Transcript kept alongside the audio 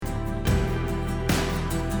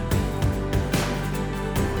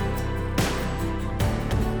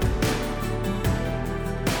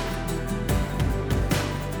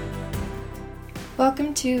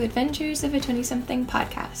Welcome to Adventures of a 20-something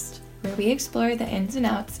podcast, where we explore the ins and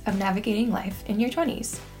outs of navigating life in your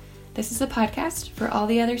 20s. This is a podcast for all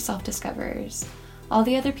the other self-discoverers, all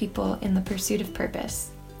the other people in the pursuit of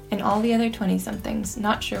purpose, and all the other 20-somethings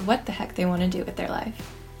not sure what the heck they want to do with their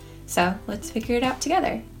life. So let's figure it out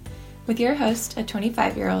together. With your host, a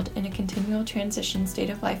 25-year-old in a continual transition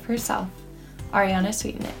state of life herself, Ariana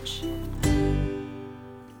Sweetenich.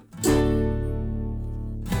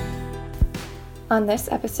 On this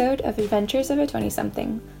episode of Adventures of a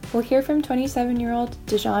 20-something, we'll hear from 27-year-old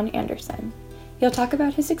Dijorn Anderson. He'll talk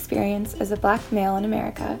about his experience as a Black male in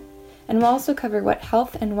America, and we'll also cover what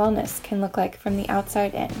health and wellness can look like from the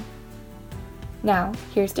outside in. Now,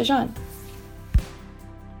 here's Dijorn.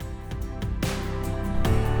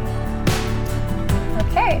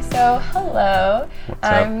 Okay, so hello.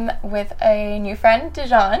 I'm with a new friend,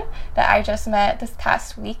 Dijorn, that I just met this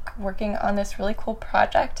past week working on this really cool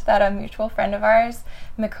project that a mutual friend of ours,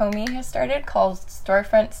 Makomi, has started called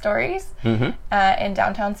StoreFront Stories in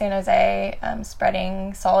downtown San Jose,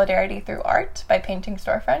 spreading solidarity through art by painting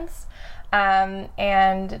storefronts. And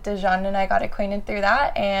Dijorn and I got acquainted through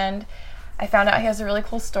that, and I found out he has a really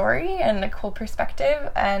cool story and a cool perspective,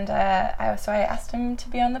 and so I asked him to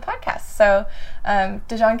be on the podcast. So,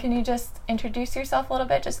 Dijorn, can you just introduce yourself a little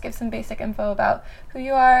bit? Just give some basic info about who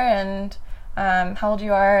you are and how old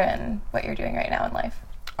you are and what you're doing right now in life.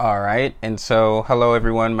 All right, and so hello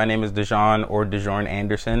everyone. My name is Dijorn, or Dijorn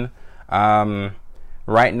Anderson.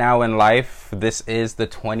 Right now in life, this is the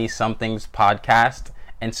 20-somethings podcast,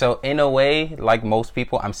 and so in a way, like most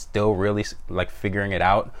people, I'm still really figuring it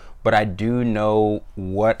out. But I do know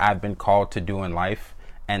what I've been called to do in life,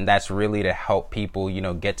 and that's really to help people,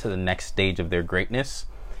 get to the next stage of their greatness.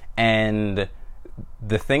 And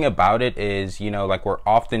the thing about it is, we're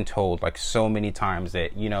often told so many times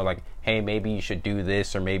that, hey, maybe you should do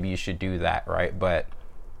this or maybe you should do that, right? But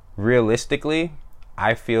realistically,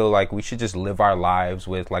 I feel like we should just live our lives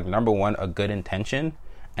with number one, a good intention,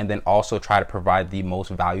 and then also try to provide the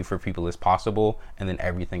most value for people as possible. And then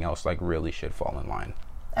everything else really should fall in line.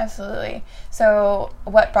 Absolutely. So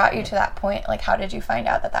what brought you to that point? How did you find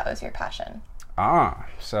out that that was your passion?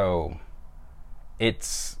 So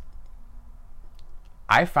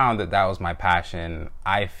I found that was my passion,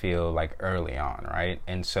 I feel early on, right?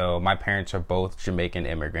 And so my parents are both Jamaican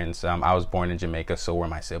immigrants. I was born in Jamaica, so were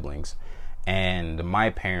my siblings. And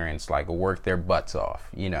my parents worked their butts off,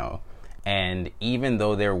 and even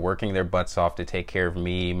though they're working their butts off to take care of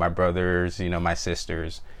me, my brothers, my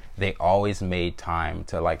sisters, they always made time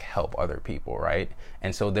to help other people, right?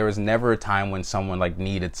 And so there was never a time when someone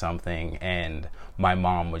needed something and my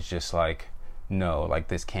mom was just no,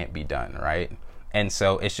 this can't be done, right? And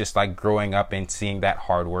so it's just growing up and seeing that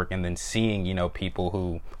hard work, and then seeing, people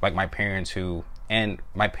who my parents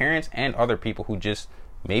and other people who just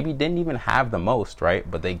maybe didn't even have the most,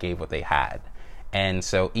 right? But they gave what they had. And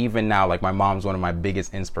so even now, my mom's one of my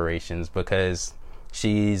biggest inspirations because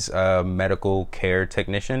she's a medical care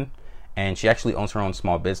technician, and she actually owns her own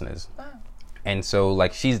small business. Wow. And so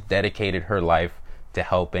she's dedicated her life to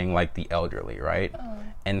helping the elderly, right? Oh.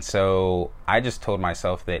 And so I just told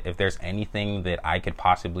myself that if there's anything that I could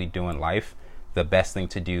possibly do in life, the best thing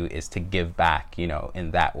to do is to give back,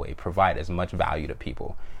 in that way, provide as much value to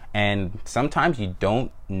people. And sometimes you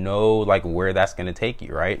don't know where that's going to take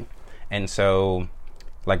you, right? And so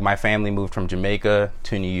my family moved from Jamaica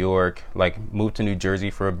to New York, moved to New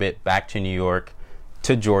Jersey for a bit, back to New York,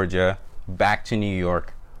 to Georgia, back to New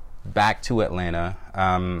York, back to Atlanta.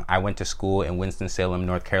 I went to school in Winston-Salem,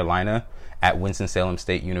 North Carolina, at Winston-Salem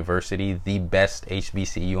State University, the best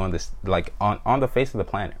HBCU on this, on the face of the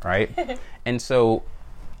planet, right? And so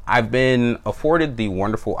I've been afforded the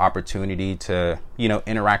wonderful opportunity to,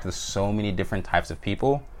 interact with so many different types of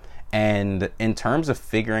people. And in terms of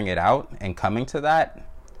figuring it out and coming to that,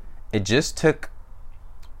 it just took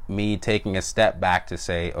me taking a step back to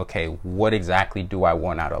say, okay, what exactly do I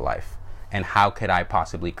want out of life? And how could I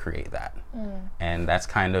possibly create that? And that's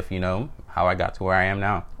kind of, how I got to where I am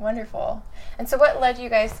now. Wonderful. And so what led you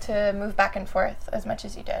guys to move back and forth as much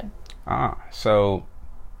as you did? So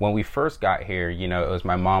when we first got here, it was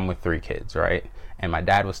my mom with 3 kids, right? And my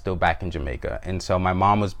dad was still back in Jamaica. And so my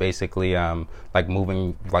mom was basically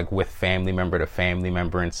moving with family member to family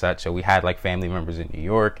member and such. So we had family members in New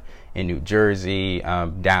York, in New Jersey,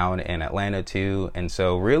 down in Atlanta too. And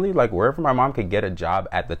so really, like, wherever my mom could get a job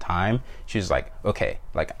at the time, she was like, okay,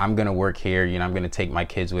 like, I'm gonna work here, you know, I'm gonna take my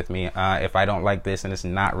kids with me. If I don't like this and it's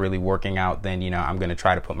not really working out, then, you know, I'm gonna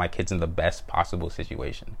try to put my kids in the best possible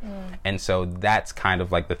situation. And so that's kind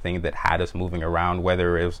of like the thing that had us moving around,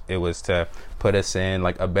 whether it was to put us in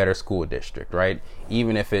like a better school district, right?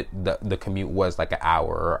 Even if the commute was like an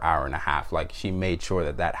hour or hour and a half, like, she made sure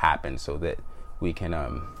that happened so that we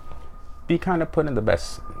can be kind of put in the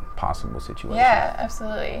best possible situation. Yeah,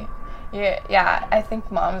 absolutely. Yeah, I think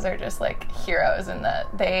moms are just like heroes in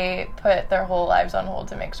that they put their whole lives on hold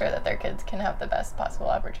to make sure that their kids can have the best possible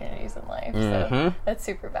opportunities in life. So that's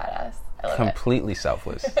super badass. I love Completely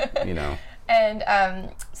selfless, you know.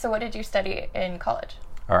 And so what did you study in college?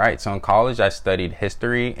 All right, so in college I studied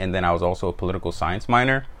history, and then I was also a political science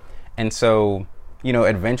minor. And so, you know,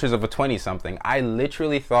 adventures of a 20-something, I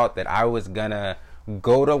literally thought that I was gonna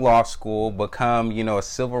go to law school, become, you know, a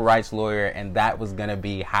civil rights lawyer, and that was gonna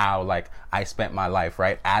be how, like, I spent my life,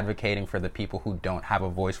 right? Advocating for the people who don't have a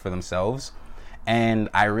voice for themselves. And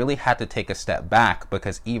I really had to take a step back,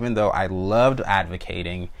 because even though I loved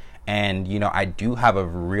advocating and, you know, I do have a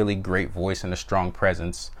really great voice and a strong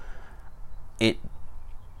presence, it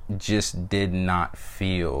just did not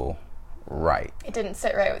feel right. It didn't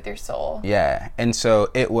sit right with your soul. Yeah. And so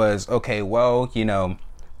it was, okay, well, you know,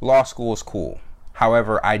 law school is cool.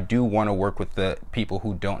 However, I do want to work with the people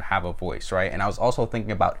who don't have a voice, right? And I was also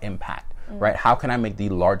thinking about impact, right? How can I make the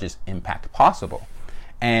largest impact possible?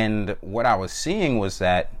 And what I was seeing was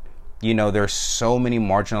that, you know, there's so many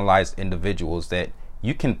marginalized individuals that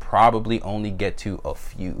you can probably only get to a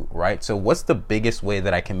few, right? So what's the biggest way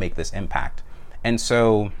that I can make this impact? And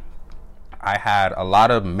so I had a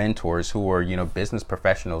lot of mentors who were, you know, business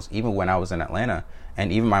professionals, even when I was in Atlanta.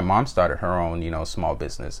 And even my mom started her own, you know, small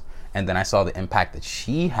business. And then I saw the impact that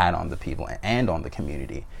she had on the people and on the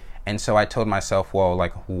community. And so I told myself, well,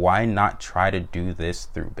 like, why not try to do this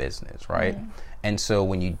through business, right? And so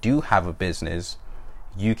when you do have a business,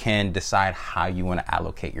 you can decide how you want to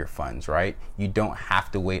allocate your funds, right? You don't have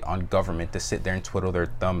to wait on government to sit there and twiddle their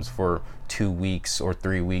thumbs for 2 weeks or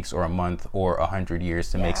 3 weeks or a month or 100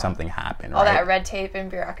 years to make something happen, All right? that red tape and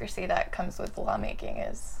bureaucracy that comes with lawmaking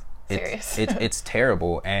is serious. It's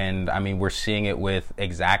terrible. And I mean, we're seeing it with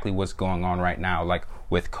exactly what's going on right now, like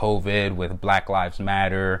with COVID, with Black Lives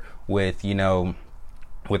Matter, with, you know,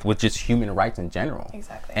 with just human rights in general.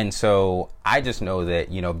 Exactly. And so I just know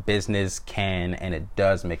that, you know, business can and it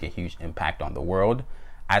does make a huge impact on the world,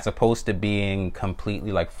 as opposed to being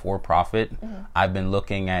completely like for profit. I've been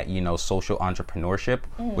looking at, you know, social entrepreneurship,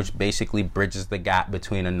 which basically bridges the gap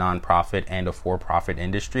between a nonprofit and a for-profit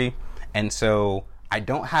industry. And so I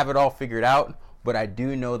don't have it all figured out, but I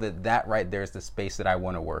do know that right there is the space that I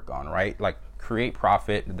want to work on, right? Like, create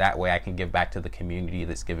profit. That way I can give back to the community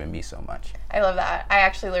that's given me so much. I love that. I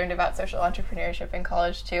actually learned about social entrepreneurship in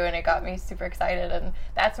college too, and it got me super excited. And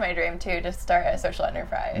that's my dream too, to start a social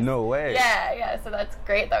enterprise. No way. Yeah. So that's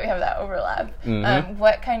great that we have that overlap.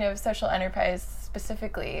 What kind of social enterprise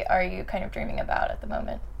specifically are you kind of dreaming about at the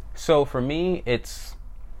moment? So for me, it's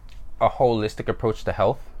a holistic approach to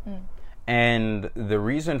health. And the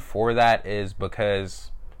reason for that is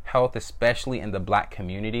because health, especially in the Black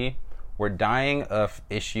community, we're dying of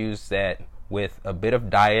issues that with a bit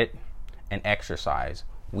of diet and exercise,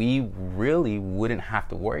 we really wouldn't have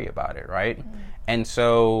to worry about it, right? And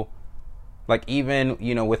so, like, even,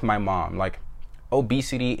 you know, with my mom, like,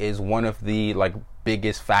 obesity is one of the, like,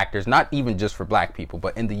 biggest factors, not even just for Black people,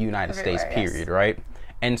 but in the United States, period, right?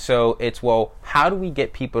 And so it's, well, how do we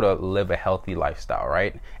get people to live a healthy lifestyle,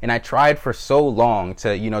 right? And I tried for so long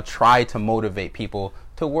to, you know, try to motivate people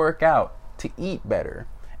to work out, to eat better.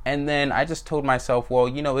 And then I just told myself, well,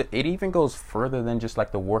 you know, it even goes further than just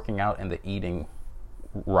like the working out and the eating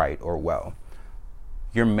right or well.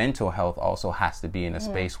 Your mental health also has to be in a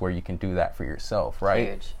space where you can do that for yourself,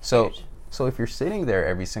 right? Huge. So if you're sitting there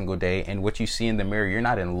every single day and what you see in the mirror, you're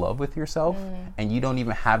not in love with yourself, and you don't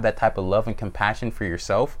even have that type of love and compassion for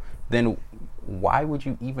yourself, then why would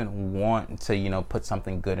you even want to, you know, put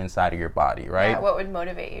something good inside of your body, right? Yeah, what would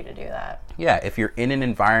motivate you to do that? Yeah, if you're in an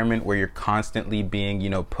environment where you're constantly being, you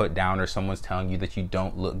know, put down, or someone's telling you that you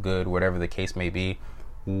don't look good, whatever the case may be,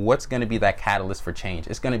 what's going to be that catalyst for change?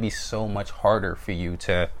 It's going to be so much harder for you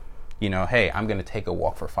to you know, hey, I'm going to take a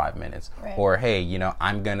walk for 5 minutes. Right. Or, hey, you know,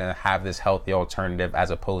 I'm going to have this healthy alternative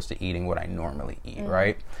as opposed to eating what I normally eat,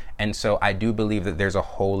 right? And so I do believe that there's a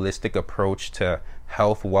holistic approach to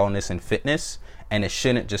health, wellness, and fitness. And it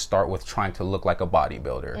shouldn't just start with trying to look like a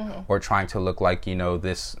bodybuilder or trying to look like, you know,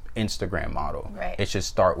 this Instagram model. Right. It should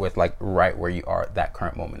start with like right where you are at that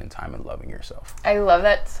current moment in time and loving yourself. I love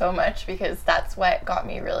that so much because that's what got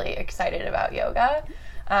me really excited about yoga.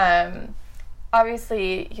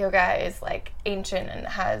 Obviously, yoga is like ancient and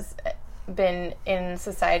has been in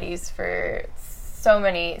societies for so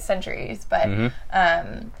many centuries. But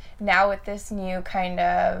now with this new kind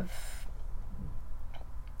of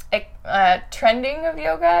trending of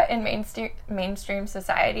yoga in mainstream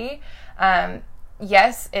society,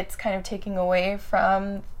 yes, it's kind of taking away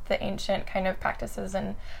from the ancient kind of practices,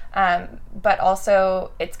 and but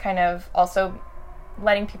also it's kind of also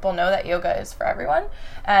letting people know that yoga is for everyone.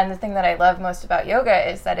 And the thing that I love most about yoga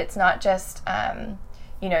is that it's not just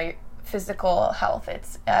you know, your physical health,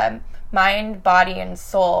 it's mind, body, and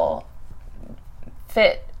soul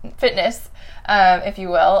fitness, if you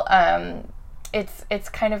will. It's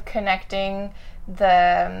kind of connecting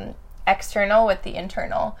the external with the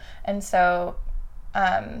internal. And so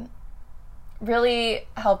really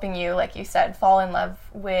helping you, like you said, fall in love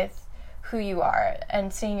with who you are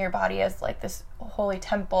and seeing your body as like this holy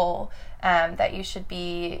temple that you should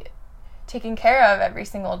be taking care of every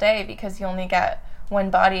single day, because you only get one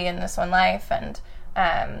body in this one life, and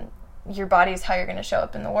your body is how you're going to show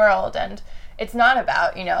up in the world. And it's not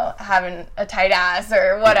about, you know, having a tight ass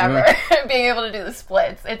or whatever, being able to do the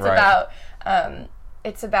splits.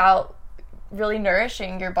 It's about really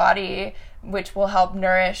nourishing your body, which will help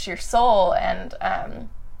nourish your soul.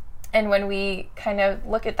 And when we kind of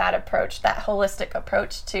look at that approach, that holistic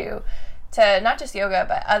approach to not just yoga,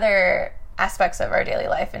 but other aspects of our daily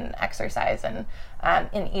life and exercise and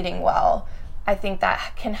in eating well, I think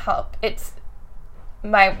that can help. It's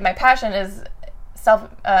my passion is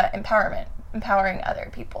self-empowerment, empowering other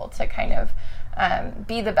people to kind of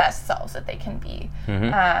be the best selves that they can be.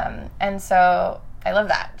 And so I love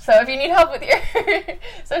that. So if you need help with your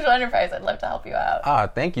social enterprise, I'd love to help you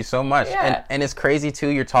out. Thank you so much. Yeah. And it's crazy too,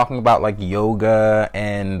 you're talking about like yoga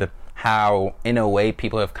and how in a way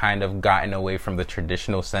people have kind of gotten away from the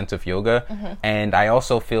traditional sense of yoga. And I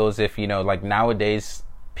also feel as if, you know, like nowadays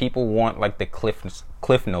people want like the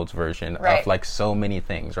Cliff Notes version of like so many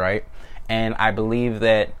things, right? And I believe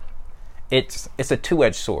that it's a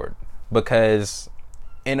two-edged sword, because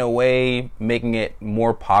in a way making it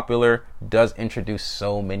more popular does introduce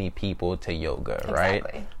so many people to yoga,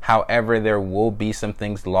 right? However, there will be some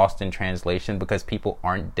things lost in translation because people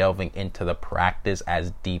aren't delving into the practice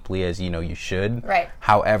as deeply as, you know, you should.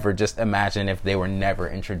 However, just imagine if they were never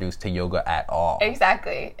introduced to yoga at all.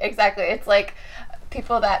 Exactly. It's like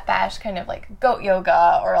people that bash kind of like goat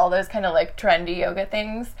yoga or all those kind of like trendy yoga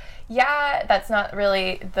things. Yeah, that's not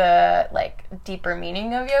really the like deeper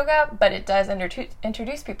meaning of yoga, but it does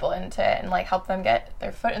introduce people into it and like help them get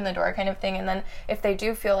their foot in the door kind of thing. And then if they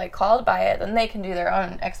do feel like called by it, then they can do their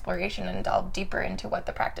own exploration and delve deeper into what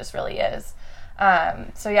the practice really is.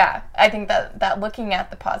 So yeah, I think that looking at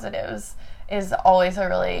the positives is always a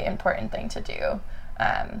really important thing to do,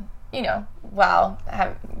 you know, while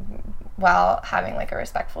having like a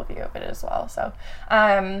respectful view of it as well. So,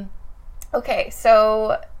 okay,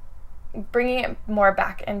 so bringing it more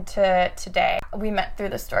back into today, we met through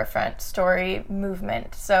the StoreFront Story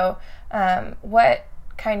movement. So, what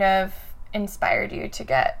kind of inspired you to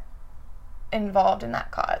get involved in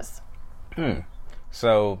that cause?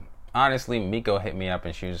 So, honestly, Miko hit me up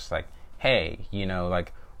and she was just like, hey, you know,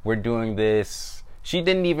 like, we're doing this. She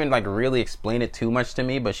didn't even like really explain it too much to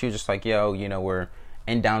me, but she was just like, yo, you know, we're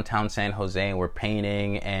in downtown San Jose and we're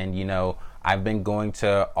painting, and you know, I've been going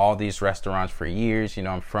to all these restaurants for years, you know,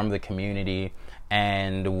 I'm from the community,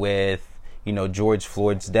 and with, you know, George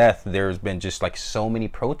Floyd's death, there's been just like so many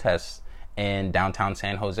protests in downtown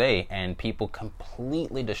San Jose, and people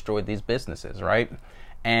completely destroyed these businesses, right?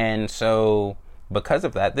 And so because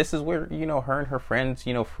of that, this is where, you know, her and her friends,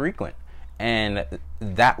 you know, frequent, and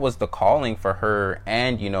that was the calling for her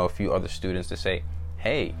and, you know, a few other students to say,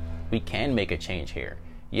 hey, we can make a change here.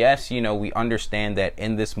 Yes, you know, we understand that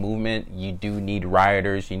in this movement, you do need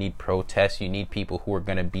rioters, you need protests, you need people who are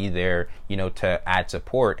going to be there, you know, to add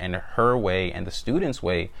support. And her way and the students'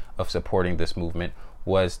 way of supporting this movement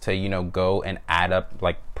was to, you know, go and add up,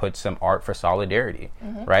 like put some art for solidarity,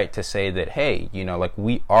 right? To say that, hey, you know, like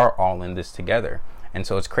we are all in this together. And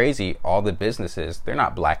so it's crazy, all the businesses, they're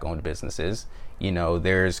not Black-owned businesses.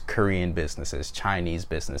 There's Korean businesses, Chinese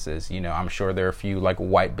businesses, I'm sure there are a few like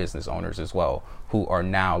white business owners as well who are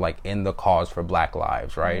now like in the cause for Black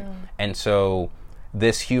lives, right? And so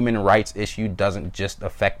this human rights issue doesn't just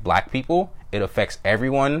affect Black people, it affects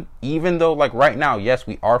everyone, even though like right now, yes,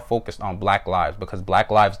 we are focused on Black lives because Black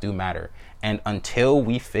lives do matter. And until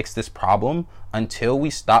we fix this problem, until we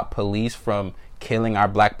stop police from killing our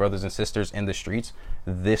Black brothers and sisters in the streets,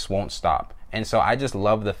 this won't stop. And so I just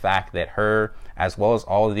love the fact that her, as well as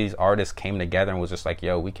all of these artists, came together and was just like,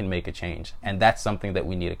 yo, we can make a change. And that's something that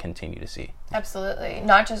we need to continue to see. Absolutely.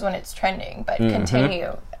 Not just when it's trending, but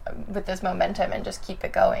continue with this momentum and just keep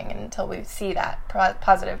it going until we see that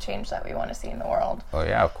positive change that we want to see in the world. Oh,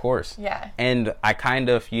 yeah, of course. Yeah. And I kind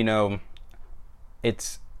of,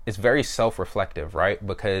 it's very self-reflective, right?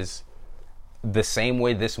 Because the same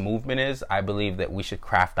way this movement is, I believe that we should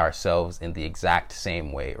craft ourselves in the exact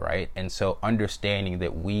same way, right? And so understanding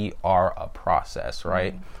that we are a process,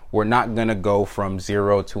 right? We're not going to go from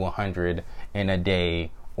 0 to 100 in a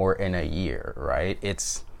day or in a year, right?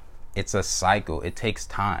 It's a cycle. It takes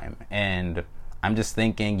time. And I'm just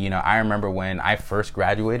thinking, I remember when I first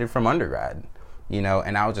graduated from undergrad, and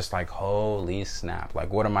I was just like, holy snap,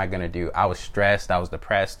 like, what am I going to do? I was stressed. I was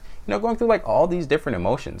depressed, going through like all these different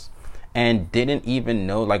emotions. And didn't even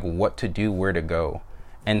know like what to do, where to go.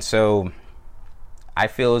 And so I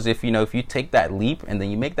feel as if, if you take that leap and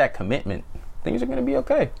then you make that commitment, things are going to be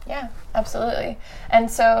okay. Yeah, absolutely.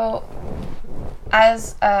 And so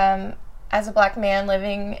as a Black man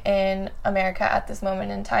living in America at this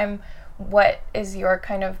moment in time, what is your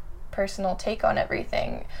kind of personal take on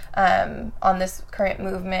everything, on this current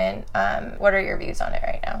movement? What are your views on it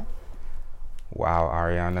right now? Wow,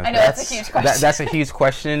 Ariana. I know that's a huge question. That's a huge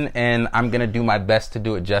question, and I'm going to do my best to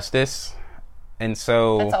do it justice. And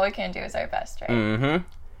so... That's all we can do is our best, right?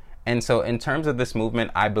 And so in terms of this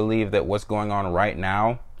movement, I believe that what's going on right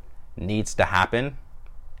now needs to happen.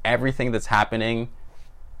 Everything that's happening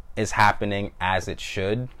is happening as it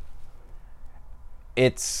should.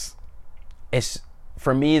 It's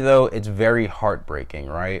for me, though, it's very heartbreaking,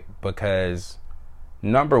 right? Because,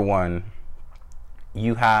 number one,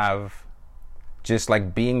 you have... just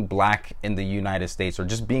like being Black in the United States or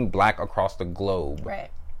just being Black across the globe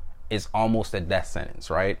is almost a death sentence,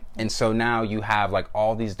 right? And so now you have like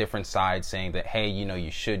all these different sides saying that, hey, you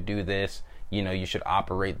should do this, you should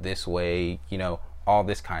operate this way, all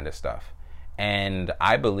this kind of stuff. And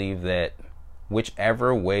I believe that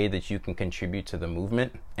whichever way that you can contribute to the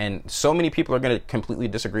movement, and so many people are going to completely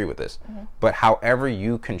disagree with this, but however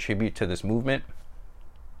you contribute to this movement,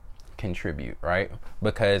 contribute, right?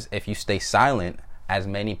 Because if you stay silent, as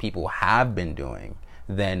many people have been doing,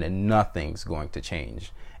 then nothing's going to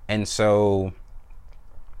change. And so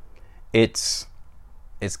it's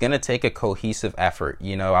going to take a cohesive effort.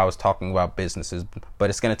 I was talking about businesses, but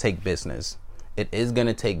it's going to take business. It is going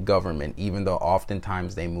to take government, even though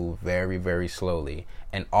oftentimes they move very, very slowly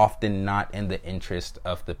and often not in the interest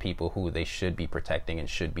of the people who they should be protecting and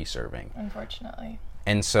should be serving. Unfortunately.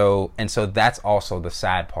 And so that's also the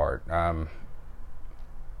sad part.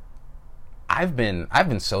 I've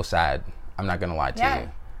been so sad. I'm not gonna lie to you.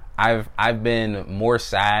 I've been more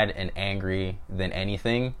sad and angry than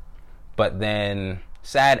anything, but then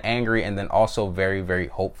sad, angry, and then also very, very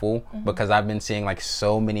hopeful because I've been seeing like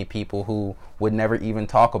so many people who would never even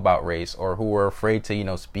talk about race or who were afraid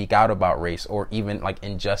to, speak out about race or even like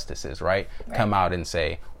injustices, right? Come out and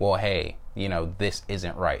say, well, hey, this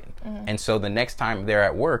isn't right. And so the next time they're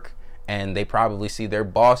at work and they probably see their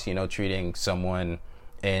boss, treating someone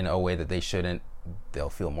in a way that they shouldn't, they'll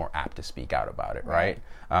feel more apt to speak out about it, right?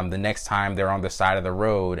 The next time they're on the side of the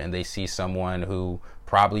road and they see someone who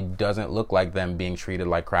probably doesn't look like them being treated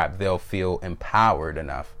like crap, they'll feel empowered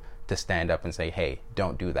enough to stand up and say, hey,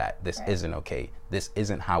 don't do that. This isn't okay. This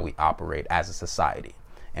isn't how we operate as a society.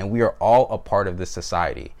 And we are all a part of this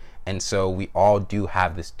society. And so we all do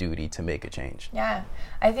have this duty to make a change. Yeah.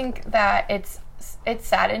 I think that it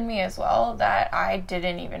saddened me as well that I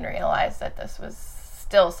didn't even realize that this was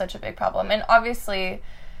still such a big problem. And obviously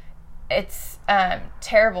it's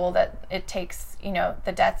terrible that it takes,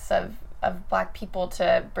 the deaths of Black people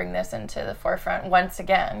to bring this into the forefront once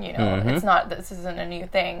again. It's not, this isn't a new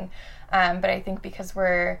thing. But I think because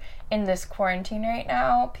we're in this quarantine right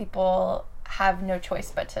now, people have no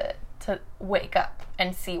choice but to wake up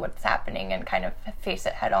and see what's happening and kind of face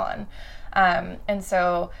it head on. And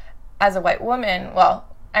so as a white woman,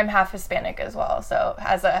 well, I'm half Hispanic as well. So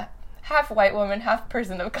as a half white woman, half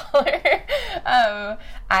person of color,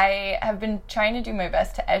 I have been trying to do my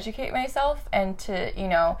best to educate myself and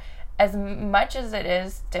to, as much as it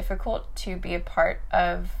is difficult to be a part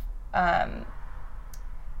of,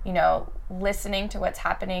 listening to what's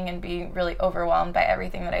happening and being really overwhelmed by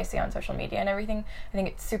everything that I see on social media and everything, I think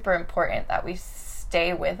it's super important that we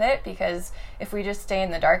stay with it, because if we just stay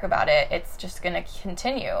in the dark about it, it's just going to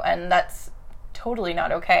continue, and that's totally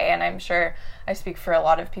not okay. And I'm sure I speak for a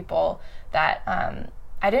lot of people that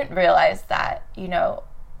I didn't realize that, you know,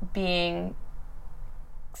 being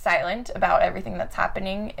silent about everything that's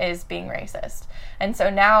happening is being racist. And so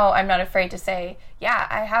now I'm not afraid to say, yeah,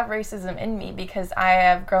 I have racism in me, because I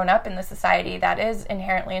have grown up in the society that is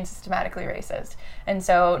inherently and systematically racist. And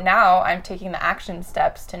so now I'm taking the action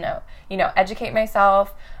steps to know, you know, educate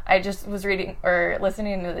myself. I just was reading or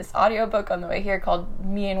listening to this audiobook on the way here called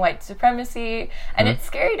Me and White Supremacy, and it's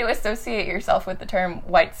scary to associate yourself with the term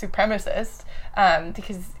white supremacist,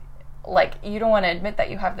 because like, you don't want to admit that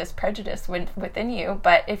you have this prejudice within you,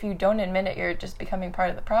 but if you don't admit it, you're just becoming part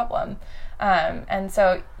of the problem. And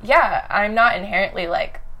so, yeah, I'm not inherently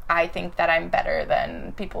like, I think that I'm better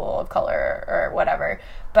than people of color or whatever,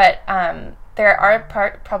 but there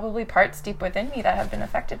are probably parts deep within me that have been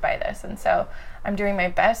affected by this, and so I'm doing my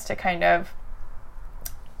best to kind of,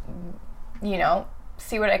 you know,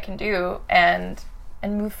 see what I can do and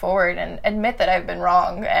move forward and admit that I've been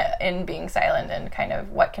wrong in being silent, and kind of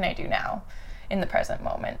what can I do now in the present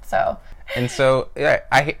moment. So yeah,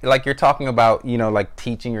 I like, you're talking about, you know, like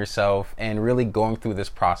teaching yourself and really going through this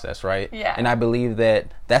process, right? Yeah. And I believe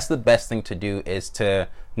that that's the best thing to do, is to,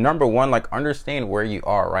 number one, like, understand where you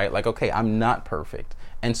are, right? Like, okay, I'm not perfect.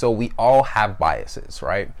 And so we all have biases,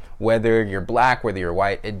 right? Whether you're black, whether you're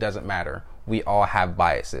white, it doesn't matter. We all have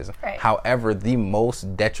biases. Right. However, the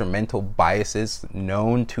most detrimental biases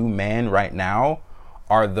known to man right now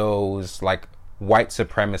are those like white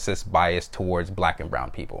supremacist bias towards black and brown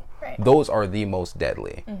people. Right. Those are the most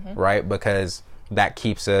deadly, right? Because that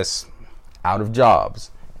keeps us out of jobs,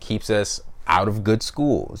 keeps us out of good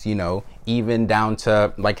schools, you know, even down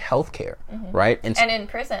to like healthcare, right? And in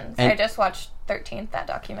prisons. I just watched 13th, that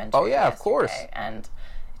documentary. Oh yeah, yesterday, of course. And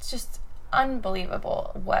it's just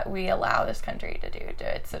unbelievable what we allow this country to do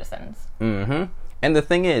to its citizens. And the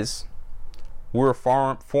thing is, we're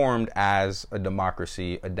formed as a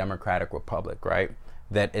democracy, a democratic republic, right?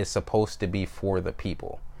 That is supposed to be for the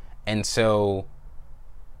people. And so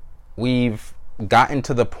we've gotten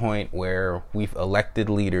to the point where we've elected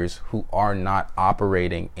leaders who are not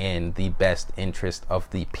operating in the best interest of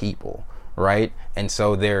the people, right? And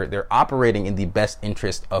so they're operating in the best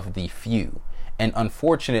interest of the few. And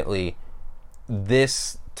unfortunately,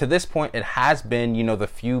 to this point, it has been, you know, the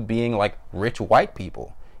few being like rich white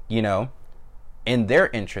people, you know, in their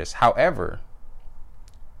interests. However,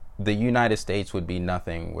 the United States would be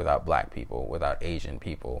nothing without black people, without Asian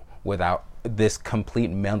people, without this complete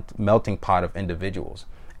melting pot of individuals.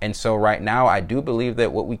 And so right now, I do believe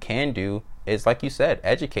that what we can do is, like you said,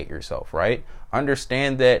 educate yourself, right?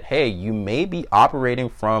 Understand that, hey, you may be operating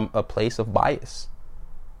from a place of bias.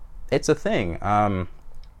 It's a thing.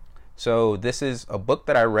 So this is a book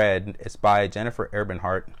that I read. It's by Jennifer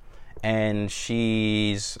Eberhardt, and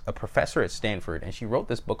she's a professor at Stanford, and she wrote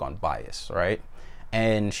this book on bias, right?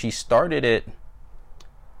 And she started it,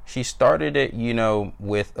 you know,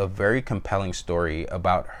 with a very compelling story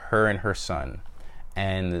about her and her son.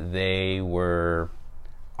 And they were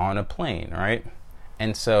on a plane, right?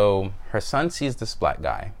 And so her son sees this black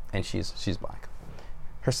guy, and she's black.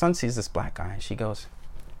 Her son sees this black guy,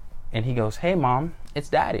 and he goes, "Hey, Mom, it's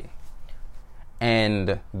Daddy."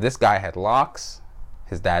 And this guy had locks.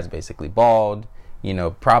 His dad's basically bald, you know,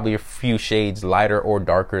 probably a few shades lighter or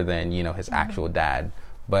darker than, you know, his actual dad.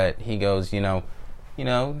 But he goes, you know,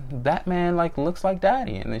 that man like looks like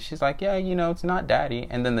Daddy. And then she's like, yeah, you know, it's not Daddy.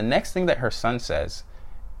 And then the next thing that her son says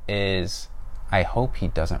is, "I hope he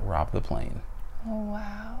doesn't rob the plane." Oh,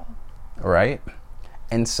 wow. Right?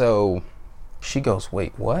 And so she goes,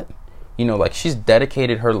 wait, what? You know, like, she's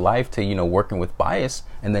dedicated her life to, you know, working with bias,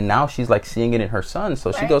 and then now she's like seeing it in her son.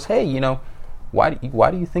 So she goes, hey, you know, why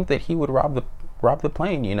do you think that he would rob the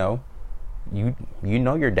plane? You know, you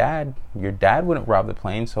know your dad wouldn't rob the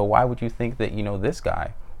plane, so why would you think that, you know, this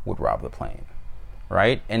guy would rob the plane,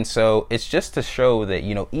 right? And so it's just to show that,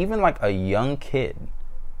 you know, even like a young kid,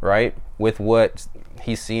 right, with what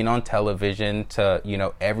he's seen on television to, you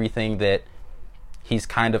know, everything that he's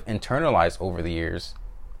kind of internalized over the years,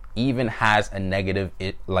 even has a negative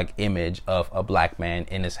image of a black man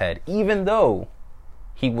in his head, even though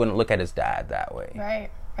he wouldn't look at his dad that way.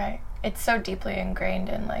 Right. It's so deeply ingrained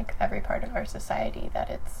in like every part of our society that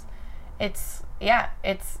it's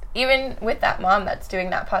even with that mom that's doing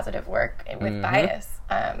that positive work with bias.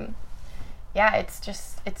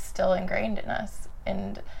 It's still ingrained in us,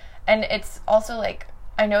 and it's also like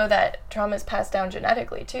I know that trauma is passed down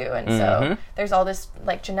genetically too, and so there's all this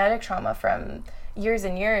like genetic trauma from years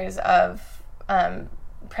and years of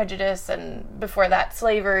prejudice, and before that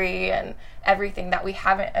slavery and everything that we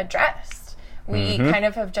haven't addressed. We kind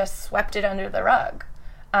of have just swept it under the rug.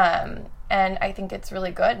 And I think it's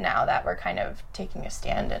really good now that we're kind of taking a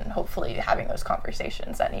stand and hopefully having those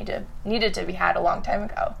conversations that needed to be had a long time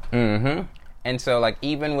ago. And so, like,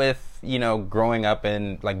 even with, you know, growing up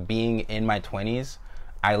and, like, being in my 20s,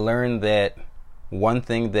 I learned that one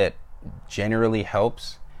thing that generally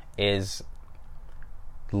helps is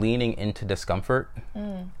leaning into discomfort.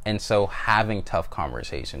 And so having tough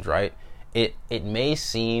conversations, right? It may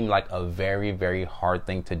seem like a very, very hard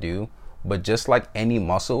thing to do, but just like any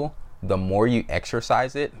muscle, the more you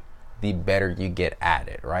exercise it, the better you get at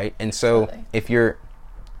it, right? And so if you're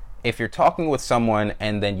talking with someone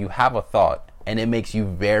and then you have a thought and it makes you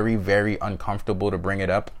very, very uncomfortable to bring it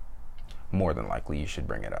up, more than likely you should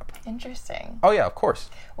bring it up. Interesting. Oh yeah, of course.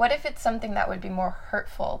 What if it's something that would be more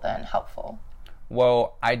hurtful than helpful?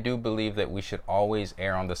 Well, I do believe that we should always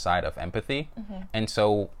err on the side of empathy. And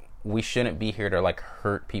so we shouldn't be here to like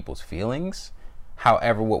hurt people's feelings.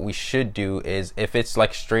 However, what we should do is, if it's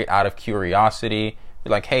like straight out of curiosity,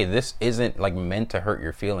 be like, hey, this isn't like meant to hurt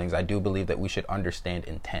your feelings. I do believe that we should understand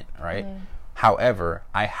intent, right? However,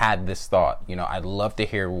 I had this thought, you know, I'd love to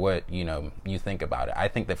hear what, you know, you think about it. I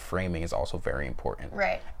think that framing is also very important.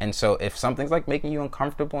 Right. And so if something's like making you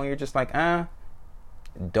uncomfortable and you're just like,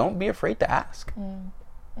 don't be afraid to ask.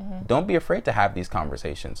 Don't be afraid to have these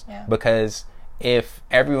conversations. Because if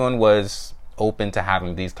everyone was open to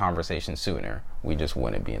having these conversations sooner, we just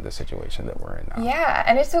wouldn't be in the situation that we're in now. Yeah,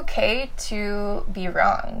 and it's okay to be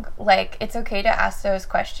wrong. Like, it's okay to ask those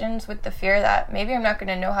questions with the fear that maybe I'm not going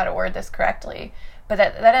to know how to word this correctly, but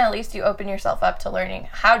then at least you open yourself up to learning,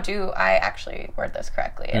 how do I actually word this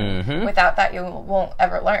correctly? And without that, you won't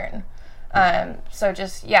ever learn. So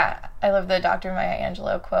just, I love the Dr. Maya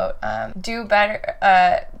Angelou quote,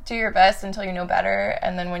 do your best until you know better,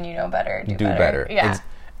 and then when you know better, do better. Yeah.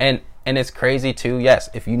 And it's crazy too. Yes,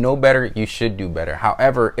 if you know better, you should do better.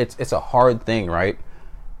 However, it's a hard thing, right?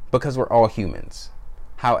 Because we're all humans.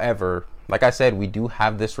 However, like I said, we do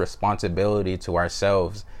have this responsibility to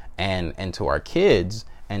ourselves and to our kids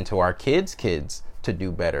and to our kids' kids to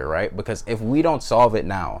do better, right? Because if we don't solve it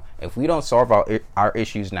now, if we don't solve our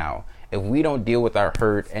issues now, if we don't deal with our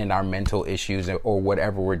hurt and our mental issues or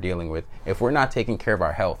whatever we're dealing with, if we're not taking care of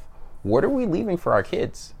our health, what are we leaving for our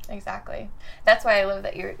kids? Exactly. That's why I love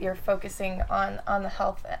that you're focusing on the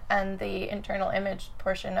health and the internal image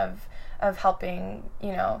portion of helping,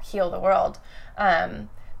 you know, heal the world.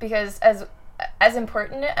 Because as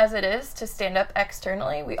important as it is to stand up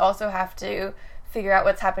externally, we also have to figure out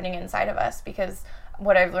what's happening inside of us. Because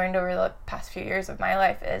what I've learned over the past few years of my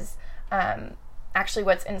life is actually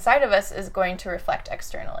what's inside of us is going to reflect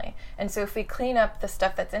externally. And so if we clean up the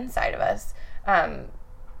stuff that's inside of us,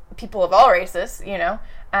 people of all races, you know,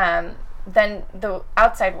 then the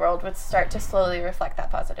outside world would start to slowly reflect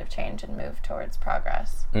that positive change and move towards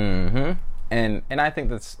progress. And I think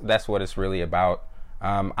that's what it's really about.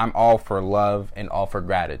 I'm all for love and all for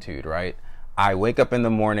gratitude, right? I wake up in the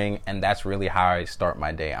morning and that's really how I start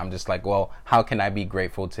my day. I'm just like, well, how can I be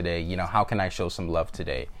grateful today? You know, how can I show some love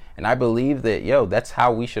today? And I believe that, that's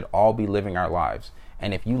how we should all be living our lives.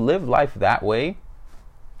 And if you live life that way,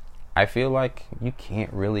 I feel like you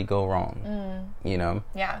can't really go wrong, you know?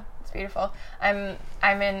 Yeah, it's beautiful. I'm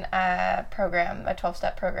in a program, a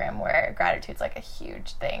 12-step program where gratitude's like a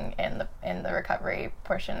huge thing in the recovery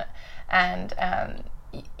portion. And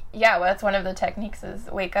well, that's one of the techniques is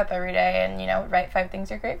wake up every day and, you know, write 5 things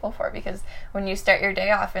you're grateful for, because when you start your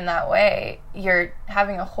day off in that way, you're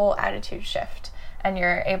having a whole attitude shift and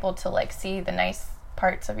you're able to like see the nice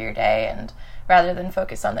parts of your day, and rather than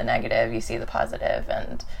focus on the negative, you see the positive,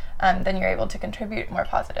 and then you're able to contribute more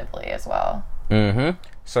positively as well.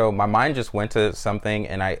 So my mind just went to something,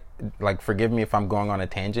 and I like, forgive me if I'm going on a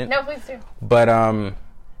tangent. No, please do. But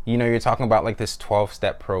you know, you're talking about like this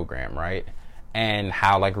 12-step program, right? And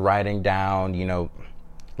how like writing down, you know,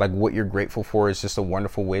 like what you're grateful for is just a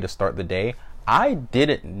wonderful way to start the day. I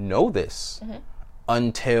didn't know this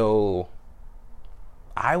until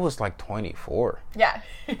I was like 24. Yeah.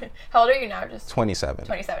 How old are you now? Just 27.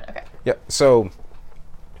 27, okay. Yeah. So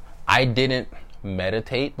I didn't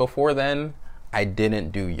meditate before then. I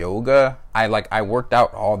didn't do yoga. I worked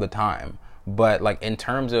out all the time. But like in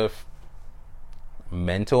terms of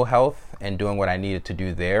mental health and doing what I needed to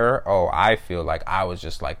do there, I feel like I was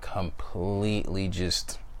just like completely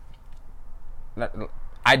just,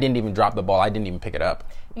 I didn't even drop the ball. I didn't even pick it up.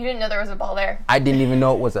 You didn't know there was a ball there? I didn't even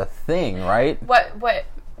know it was a thing, right? What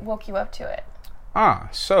woke you up to it?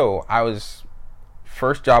 So I was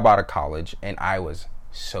first job out of college, and I was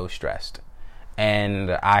so stressed.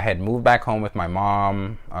 And I had moved back home with my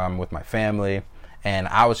mom, with my family, and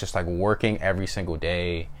I was just like working every single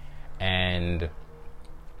day. And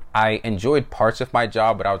I enjoyed parts of my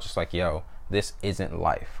job, but I was just like, yo, this isn't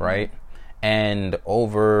life, right? And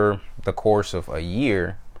over the course of a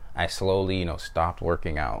year, I slowly, stopped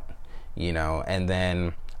working out, and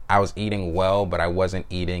then I was eating well, but I wasn't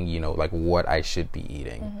eating, like what I should be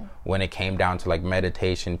eating. When it came down to like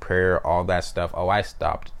meditation, prayer, all that stuff, I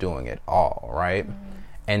stopped doing it all, right?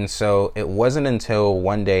 And so it wasn't until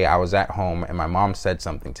one day I was at home and my mom said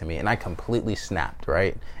something to me and I completely snapped,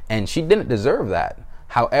 right? And she didn't deserve that.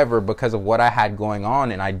 However, because of what I had going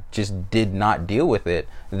on and I just did not deal with it,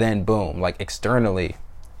 then boom, like externally,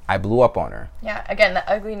 I blew up on her. Yeah, again, the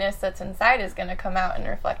ugliness that's inside is going to come out and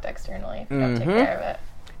reflect externally if you don't take care of it.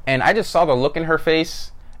 And I just saw the look in her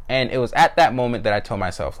face, and it was at that moment that I told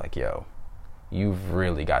myself, like, yo, you've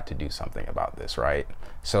really got to do something about this, right?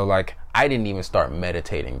 So, like, I didn't even start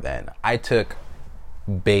meditating then. I took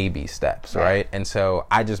baby steps, right? And so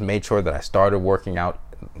I just made sure that I started working out,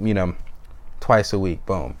 twice a week,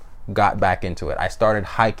 boom, got back into it. I started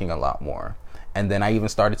hiking a lot more. And then I even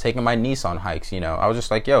started taking my niece on hikes, I was just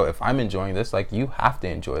like, yo, if I'm enjoying this, like, you have to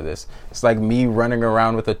enjoy this. It's like me running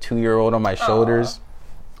around with a 2-year-old on my shoulders.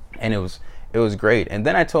 And it was great. And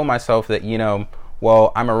then I told myself that,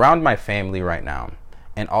 well, I'm around my family right now.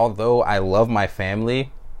 And although I love my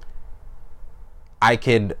family, I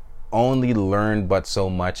could only learn but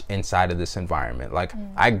so much inside of this environment. Like,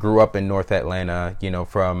 I grew up in North Atlanta,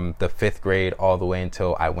 from the 5th grade all the way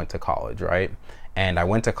until I went to college, right? And I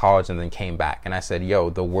went to college and then came back. And I said,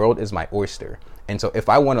 yo, the world is my oyster. And so if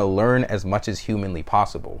I want to learn as much as humanly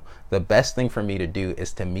possible, the best thing for me to do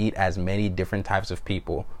is to meet as many different types of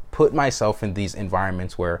people, put myself in these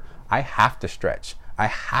environments where I have to stretch. I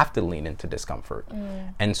have to lean into discomfort.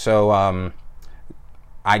 And so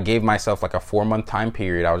I gave myself like a 4-month time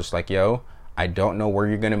period. I was just like, yo, I don't know where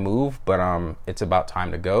you're going to move, but it's about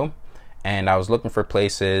time to go. And I was looking for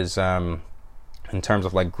places in terms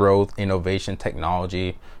of like growth, innovation,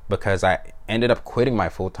 technology, because I ended up quitting my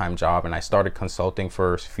full-time job and I started consulting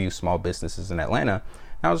for a few small businesses in Atlanta.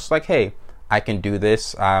 And I was just like, hey, I can do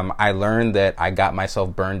this. I learned that I got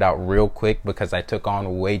myself burned out real quick because I took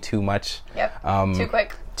on way too much.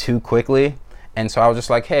 Too quickly. And so I was just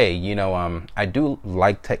like, hey, I do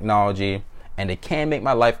like technology and it can make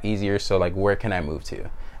my life easier. So like, where can I move to?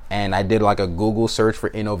 And I did like a Google search for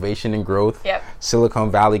innovation and growth.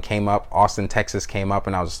 Silicon Valley came up, Austin, Texas came up,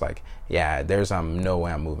 and I was just like, yeah, there's no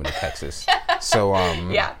way I'm moving to Texas. So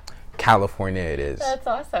California it is. That's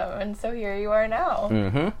awesome. And so here you are now.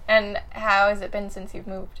 And how has it been since you've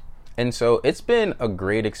moved? And so it's been a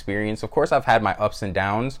great experience. Of course, I've had my ups and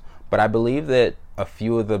downs, but I believe that a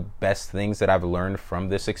few of the best things that I've learned from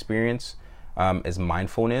this experience is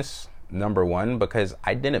mindfulness, number one, because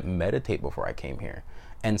I didn't meditate before I came here.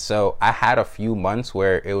 And so I had a few months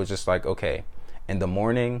where it was just like, okay, in the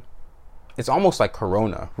morning, it's almost like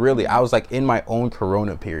Corona. Really, I was like in my own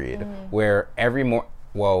Corona period where every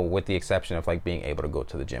well, with the exception of like being able to go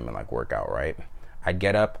to the gym and like work out, right? I'd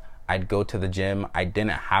get up, I'd go to the gym. I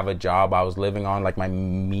didn't have a job. I was living on like my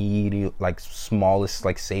smallest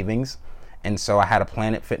like savings. And so I had a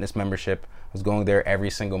Planet Fitness membership. I was going there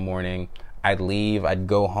every single morning. I'd leave, I'd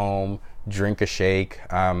go home, drink a shake.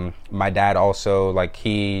 My dad also, like,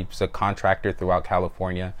 he's a contractor throughout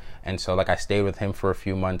California. And so, like, I stayed with him for a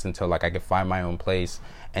few months until, like, I could find my own place.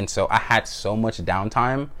 And so I had so much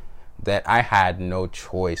downtime that I had no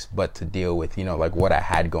choice but to deal with, like, what I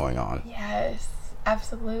had going on. Yes,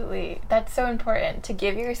 absolutely. That's so important, to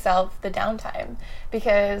give yourself the downtime.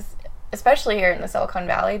 Because especially here in the Silicon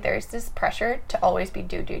Valley, there's this pressure to always be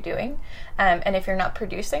doing. And if you're not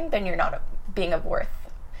producing, then you're not being of worth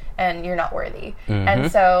and you're not worthy.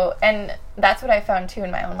 And so, and that's what I found too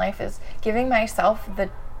in my own life, is giving myself the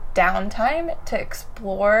downtime to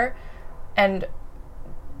explore and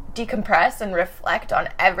decompress and reflect on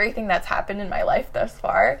everything that's happened in my life thus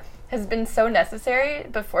far has been so necessary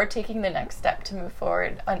before taking the next step to move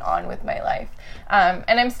forward and on with my life.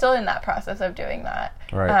 And I'm still in that process of doing that.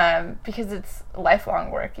 Because it's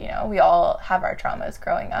lifelong work, We all have our traumas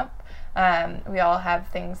growing up. We all have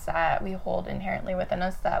things that we hold inherently within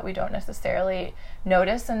us that we don't necessarily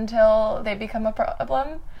notice until they become a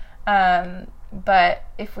problem. But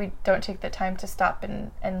if we don't take the time to stop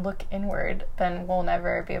and look inward, then we'll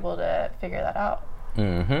never be able to figure that out.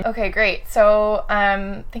 Okay, great. So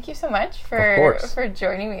thank you so much for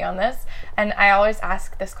joining me on this. And I always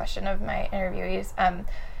ask this question of my interviewees.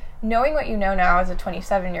 Knowing what you know now as a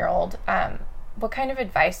 27-year-old, what kind of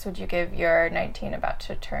advice would you give your 19 about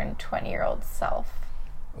to turn 20-year-old self?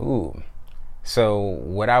 Ooh. So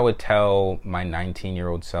what I would tell my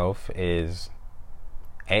 19-year-old self is,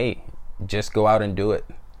 hey, just go out and do it.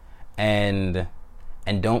 And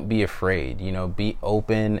don't be afraid, be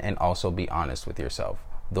open and also be honest with yourself.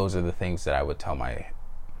 Those are the things that I would tell my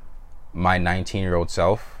 19-year-old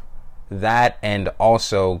self. That, and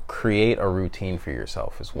also create a routine for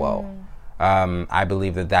yourself as well. I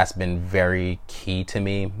believe that that's been very key to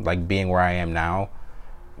me, like being where I am now.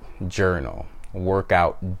 Journal, work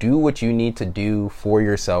out, do what you need to do for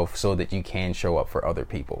yourself so that you can show up for other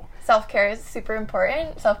people. Self-care is super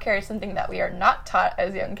important. Self-care is something that we are not taught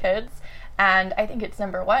as young kids. And I think it's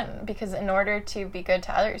number one, because in order to be good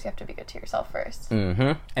to others, you have to be good to yourself first.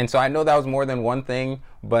 Mm-hmm. And so I know that was more than one thing,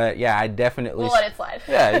 but yeah, I definitely... We'll let it slide.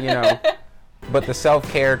 Yeah, but the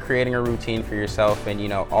self-care, creating a routine for yourself,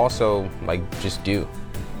 and, also, like, just do,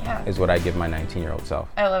 is what I give my 19-year-old self.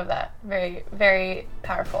 I love that. Very, very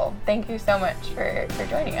powerful. Thank you so much for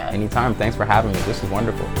joining us. Anytime. Thanks for having me. This is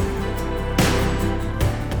wonderful.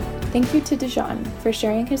 Thank you to Dijorn for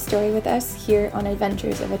sharing his story with us here on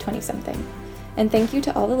Adventures of a 20-something. And thank you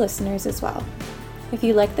to all the listeners as well. If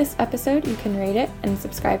you like this episode, you can rate it and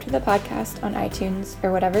subscribe to the podcast on iTunes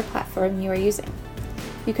or whatever platform you are using.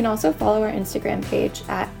 You can also follow our Instagram page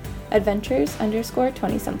at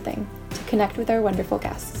adventures_20something to connect with our wonderful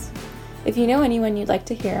guests. If you know anyone you'd like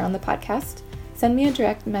to hear on the podcast, send me a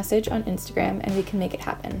direct message on Instagram and we can make it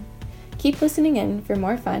happen. Keep listening in for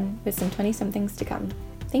more fun with some 20-somethings to come.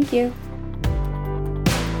 Thank you.